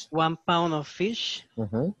fish. 1 pound of fish.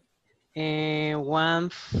 And 1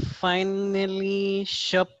 finely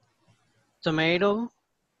chopped tomato.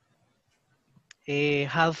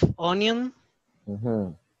 Half onion.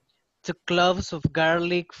 2 cloves of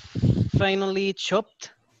garlic finely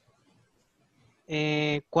chopped.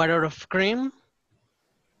 A quarter of cream.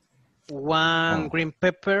 1 green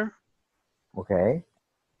pepper. Okay.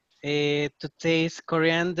 2 taste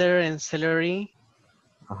coriander and celery.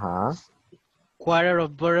 Uh-huh. 1/4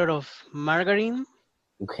 of butter of margarine.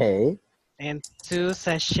 Okay. And 2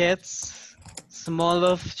 sachets small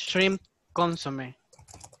of shrimp consomme.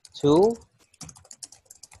 2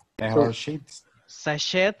 sheets.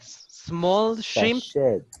 Sachets small shrimp.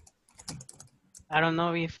 Sachet. I don't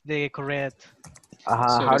know if they're correct.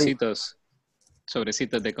 Sobrecitos.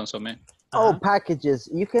 Sobrecitos de consomé. Oh, packages.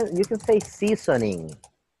 You can say seasoning.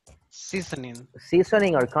 Seasoning.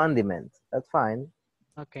 Seasoning or condiment. That's fine.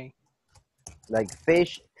 Okay. Like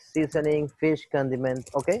fish seasoning, fish condiment.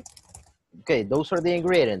 Okay. Okay, those are the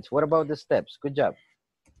ingredients. What about the steps? Good job.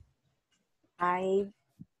 I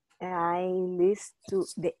list to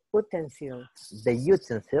the utensils. The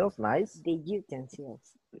utensils, nice. The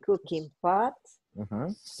utensils. Cooking pot,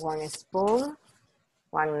 1 spoon,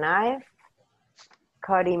 1 knife,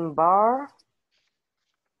 cutting board,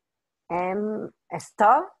 and a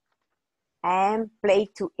stove, and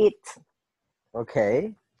plate to eat.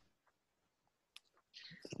 Okay.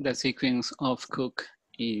 The sequence of cook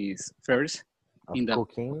is first in the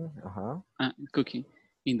cooking. Cooking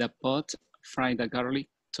in the pot. Fry the garlic,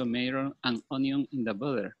 tomato, and onion in the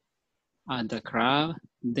butter. Add the crab,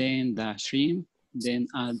 then the shrimp, then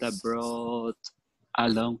add the broth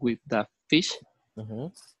along with the fish,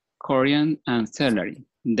 coriander, and celery.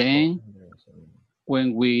 Then,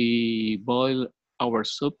 when we boil our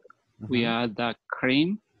soup, we add the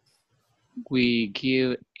cream. We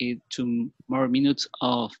give it 2 more minutes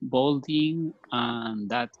of boiling, and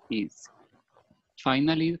that is.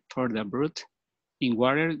 Finally, for the broth, in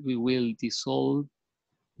water, we will dissolve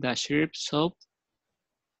the shrimp soup.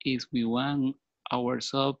 If we want our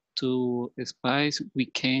soup to spice, we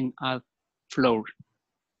can add flour.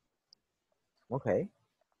 Okay.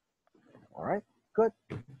 All right. Good.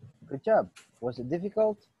 Good job. Was it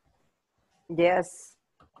difficult? Yes.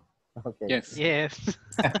 Okay. Yes. Yes.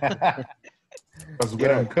 Because we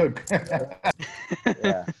don't cook.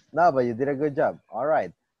 Yeah. No, but you did a good job. All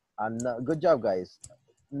right. Good job, guys.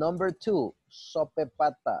 Number 2,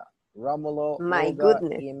 sopepata. Romulo, My Olga,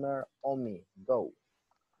 goodness. Emer, Omi. Go.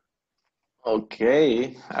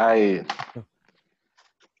 Okay, I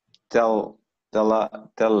tell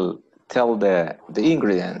the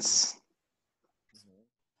ingredients.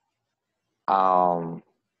 A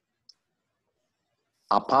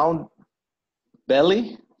pound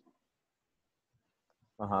belly,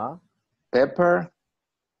 pepper,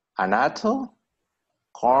 anato,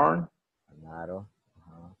 corn,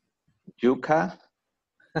 yuca,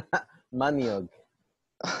 Manioc.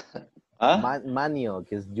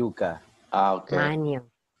 Manioc is yuca. Okay. Manioc.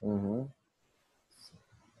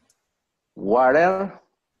 Water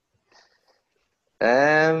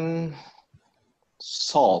and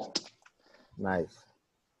salt. Nice.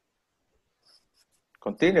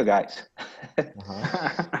 Continue, guys.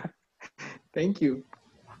 Thank you.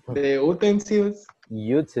 The utensils.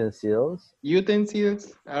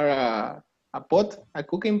 Utensils are a pot, a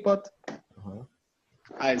cooking pot,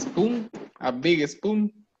 a spoon, a big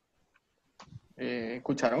spoon,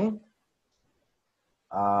 cucharón.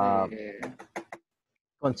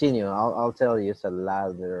 Continue. I'll tell you. It's a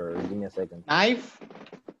ladder. Give me a second. Knife.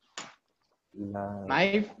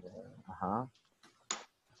 Knife.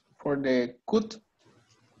 For the cut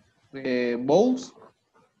bowls.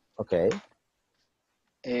 Okay.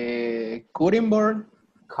 Cutting board.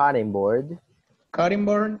 Cutting board. Cutting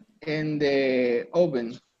board and the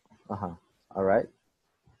oven. All right.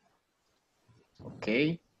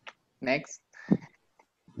 Okay. Next.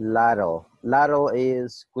 Ladle. Ladle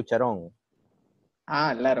is cucharón.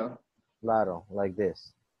 Ladle. Ladle, like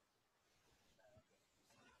this.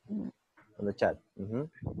 On the chat.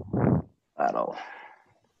 Ladle.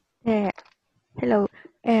 Hello.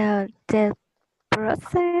 The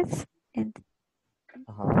process and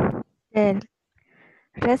the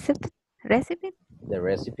recipe. The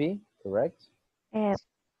recipe, correct?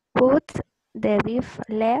 Put the beef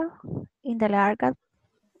layer in the large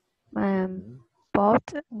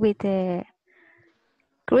pot with the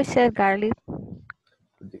crushed garlic.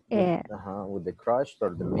 With the crushed or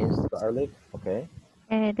the minced garlic. Okay.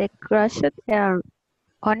 The crushed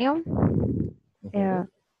onion.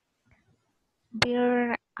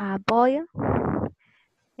 Beer boil.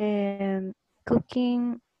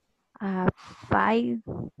 Cooking 5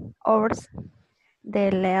 hours.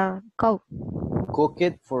 The layer go. Cook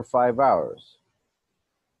it for 5 hours.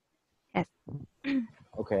 Yes.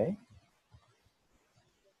 Okay.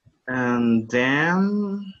 And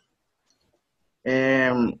then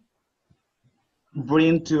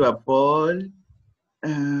bring to a boil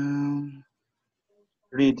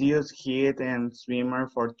Reduce heat and simmer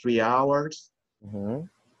for 3 hours.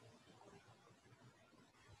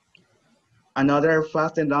 Another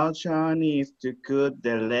faster option is to cook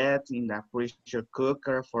the lead in the pressure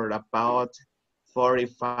cooker for about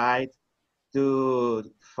 45 to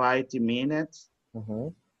 50 minutes.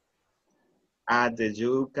 Add the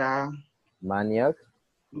yuca. Manioc.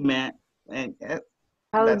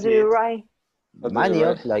 How do you write?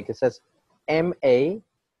 Manioc, like it says M-A-N-I-O-C.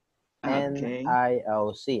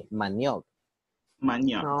 Manioc.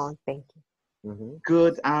 Manioc. No, thank you.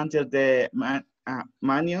 Cook until the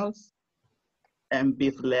maniocs and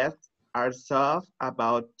beef left are soft,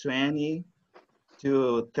 about 20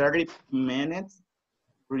 to 30 minutes.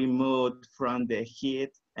 Remove from the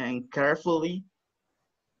heat and carefully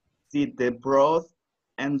seed the broth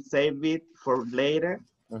and save it for later.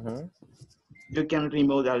 You can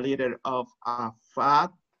remove a little of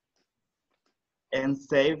fat and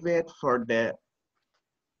save it for the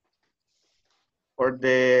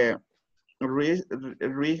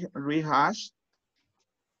rehash.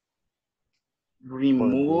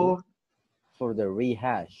 Remove for the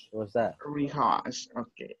rehash. What's that? Rehash.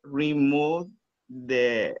 Okay. Remove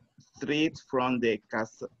the threads from the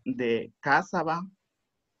cassava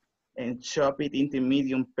and chop it into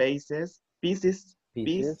medium pieces.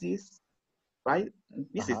 Right?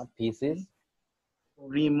 Pieces.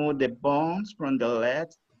 Remove the bones from the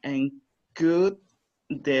lead and cut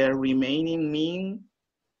the remaining meat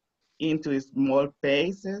into small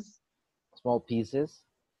pieces. Small pieces.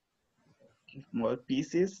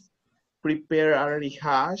 Prepare a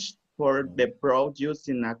rehash for the broth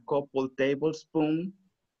using a couple tablespoons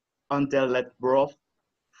until let broth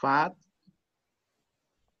fat.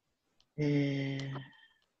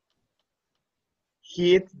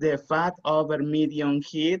 Heat the fat over medium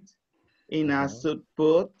heat in a soup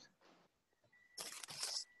pot.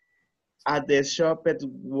 Add the chopped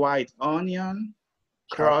white onion,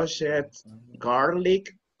 crushed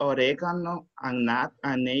garlic, oregano, and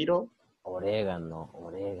tomato. Oregano.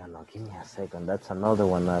 Give me a second. That's another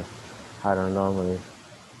one that I don't normally.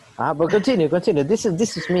 But continue. This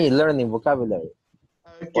is me learning vocabulary.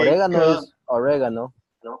 Okay, oregano is oregano.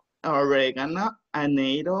 Oregano,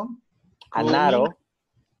 annatto,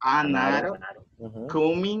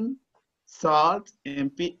 cumin, salt,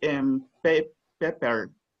 and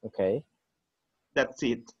pepper. Okay. That's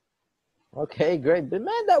it. Okay, great. But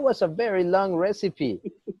man, that was a very long recipe.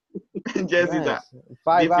 Yes, nice.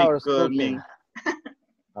 5 hours cooking.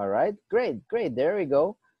 All right, great. There we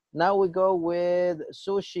go. Now we go with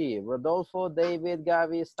sushi. Rodolfo, David,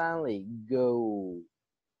 Gabby, Stanley. Go.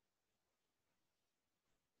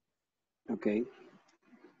 Okay.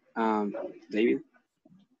 David.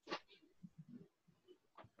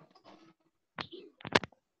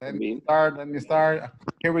 Let me start.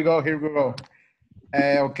 Here we go. Okay,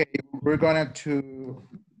 we're going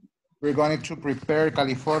to prepare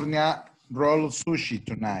California roll sushi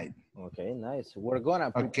tonight. Okay, nice. We're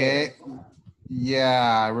gonna prepare. Okay.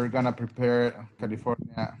 Yeah, we're gonna prepare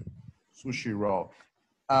California sushi roll.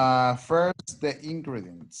 First, the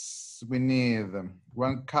ingredients. We need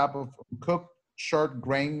 1 cup of cooked short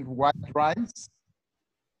grain white rice,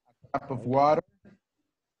 a cup of water,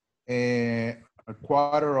 a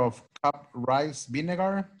 1/4 cup rice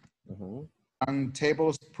vinegar, 1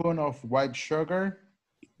 tablespoon of white sugar,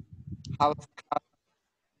 1/2 cup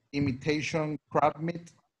imitation crab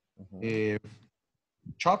meat,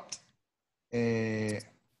 chopped.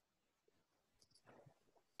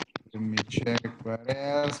 Let me check what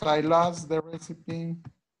else. I lost the recipe.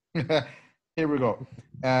 Here we go.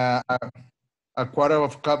 A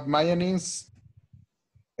 1/4 cup mayonnaise,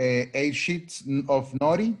 8 sheets of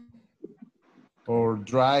nori or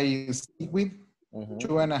dry seaweed,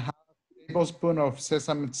 2.5 tablespoons of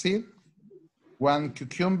sesame seed, 1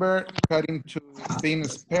 cucumber cut into thin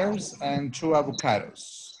squares, and 2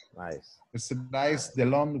 avocados. Nice. It's a nice the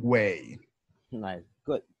long way. Nice.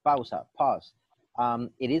 Good. Pause.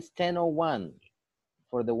 It is 10:01.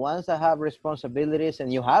 For the ones that have responsibilities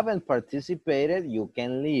and you haven't participated, you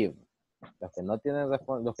can leave. Los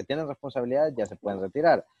que tienen responsabilidades ya se pueden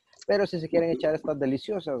retirar. Pero si se quieren echar estas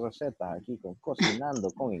deliciosas recetas aquí con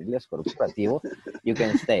Cocinando con Inglés Corporativo, you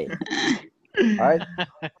can stay. All right.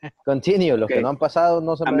 Continue. Los que no han pasado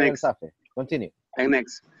no se me mensaje. Continue. And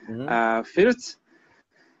next. First,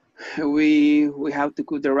 we have to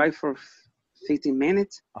cook the rice for 15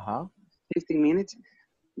 minutes. 15 minutes.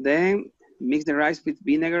 Then mix the rice with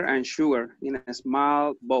vinegar and sugar in a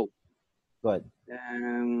small bowl. Good.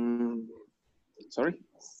 Sorry?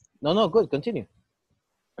 No, good. Continue.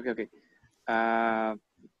 Okay.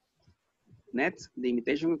 Next, the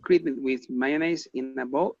imitation cream with mayonnaise in a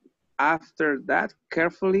bowl. After that,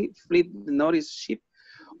 carefully flip the notice sheet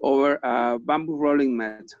over a bamboo rolling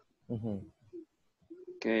mat.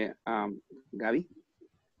 Okay, Gabby?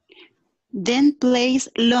 Then place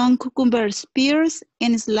long cucumber spears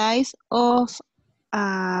and slice of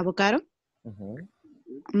avocado.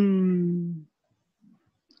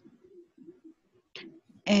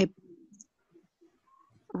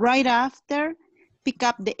 Right after, pick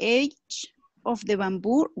up the edge of the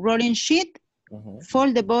bamboo rolling sheet,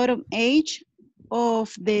 fold the bottom edge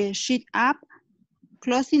of the sheet up,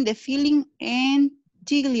 closing the filling and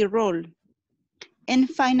tightly roll. And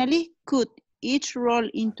finally, cut each roll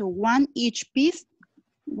into one each piece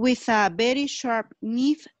with a very sharp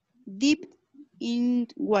knife dipped in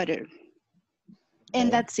water.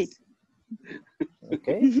 And that's it.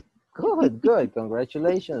 Okay, good.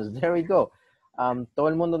 Congratulations. There we go. Todo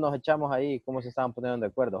el mundo nos echamos ahí cómo se estaban poniendo de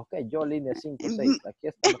acuerdo. Ok, yo línea 5, 6, aquí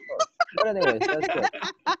estamos todos. But anyways, that's good.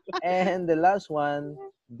 And the last one,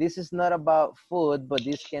 this is not about food, but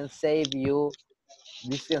this can save your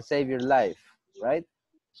life, right?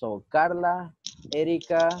 So Carla,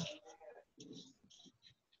 Erika,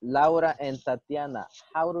 Laura, and Tatiana,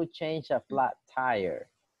 how to change a flat tire?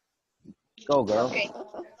 Go, girl.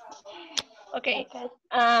 Okay.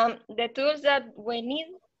 The tools that we need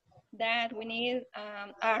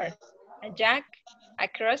are a jack, a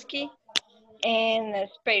cross key, and a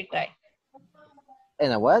spare tire.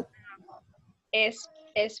 And a what? A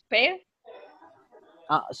spare.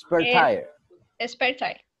 Spare tire. A spare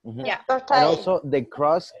tire. Yeah. And also the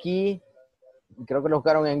cross key, creo que lo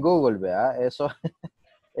buscaron en Google, ¿verdad? Eso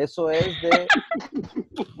es de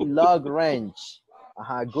log wrench.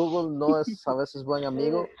 Ajá, Google no es a veces buen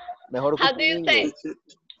amigo. Mejor How do you say?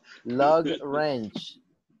 Log wrench.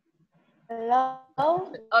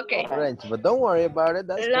 Okay. Wrench, but don't worry about it.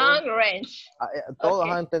 That's long good. wrench. Todos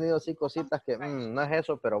han tenido así cositas que no es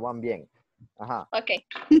eso, pero van bien. Ajá. Okay.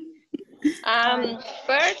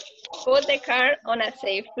 First, put the car on a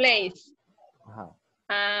safe place.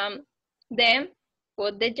 Then,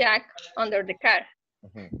 put the jack under the car.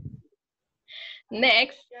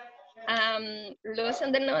 Next,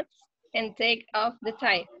 loosen the nuts and take off the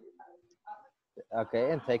tire.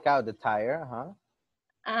 Okay, and take out the tire.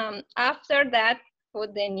 After that,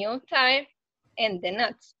 put the new tire and the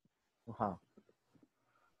nuts.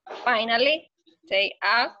 Finally, take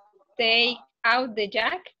out the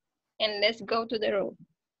jack and let's go to the room.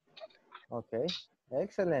 Okay,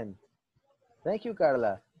 excellent. Thank you,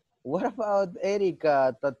 Carla. What about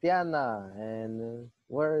Erika, Tatiana, and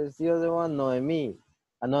where is the other one? Noemi.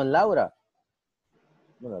 No, Laura.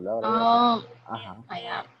 Bueno, Laura.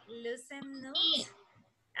 Loosen nuts.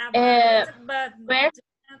 But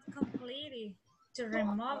not completely to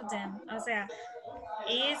remove them. O sea,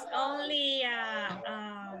 it's only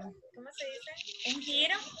 ¿cómo se dice? Un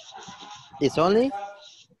giro. It's only?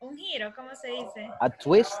 Un giro, ¿cómo se dice? A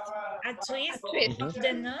twist? A twist of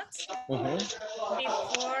the nuts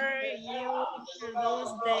before you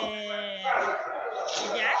introduce the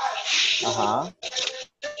jack.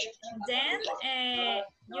 Then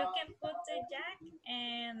you can put the jack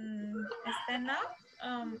and stand up,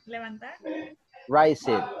 levantar. Rise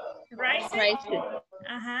it. Rise it.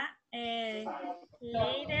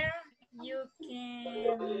 Later you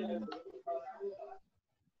can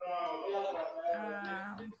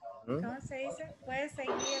 ¿cómo se dice? Puedes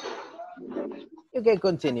seguir. You can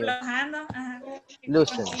continue. Aflojando.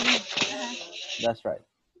 Loosen. That's right.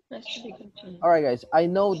 All right, guys. I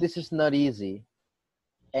know this is not easy.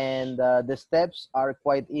 And the steps are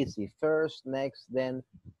quite easy. First, next, then.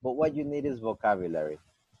 But what you need is vocabulary.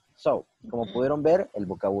 So, como pudieron ver, el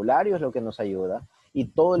vocabulario es lo que nos ayuda. Y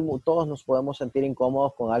todos nos podemos sentir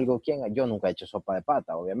incómodos con algo que yo nunca he hecho sopa de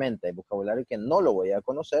pata, obviamente. Hay vocabulario que no lo voy a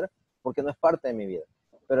conocer porque no es parte de mi vida.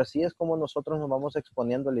 Pero así es como nosotros nos vamos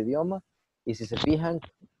exponiendo al idioma. Y si se fijan,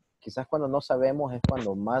 quizás cuando no sabemos es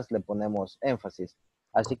cuando más le ponemos énfasis.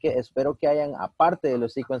 Así que espero que hayan, aparte de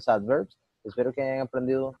los sequence adverbs, espero que hayan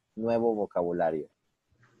aprendido nuevo vocabulario.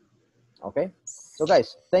 Okay? So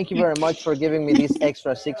guys, thank you very much for giving me this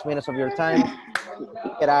extra 6 minutes of your time.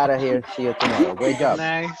 Get out of here. See you tomorrow. Great job.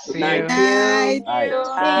 Nice. See Good night. you. Bye.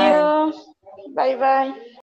 See you. Bye bye.